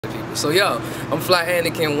So yo, I'm Fly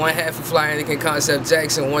Anakin, one half of Fly Anakin Concept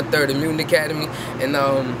Jackson, 1/3 of Mutant Academy, and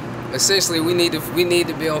essentially we need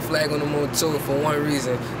to be on Flag on the Moon 2 for one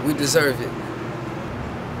reason: we deserve it.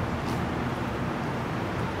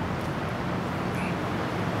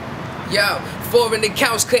 Yo, foreign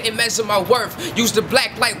accounts couldn't measure my worth. Used the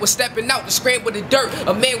black light, was stepping out to scramble the dirt.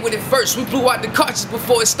 A man with it first. We blew out the cartridge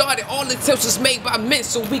before it started. All attempts was made by men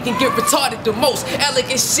so we can get retarded the most.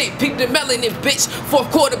 Elegant shit, peep the melanin, bitch.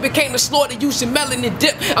 Fourth quarter became the slaughter using melanin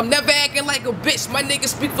dip. I'm never acting like a bitch. My niggas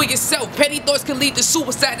speak for yourself. Petty thoughts can lead to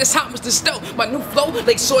suicide. That's how much the stealth. My new flow,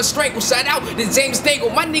 like short strangle. Shout out to James Dangle.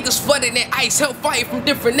 My niggas flooded in ice. Hellfire from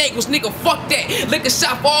different angles. Nigga, fuck that. Liquor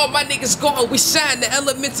shop for all my niggas gone. We shine. The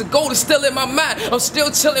elements of gold is still in my mind. I'm still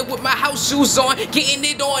chilling with my house shoes on, getting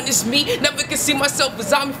it on. It's me. Never can see myself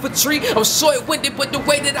as I'm for tree. I'm short-winded, but the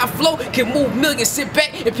way that I flow can move millions. Sit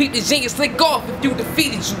back and peep the genius lick off. If you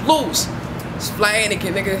defeated, you lose. It's Fly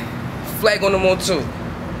Anakin, nigga. Flag on the Moon 2.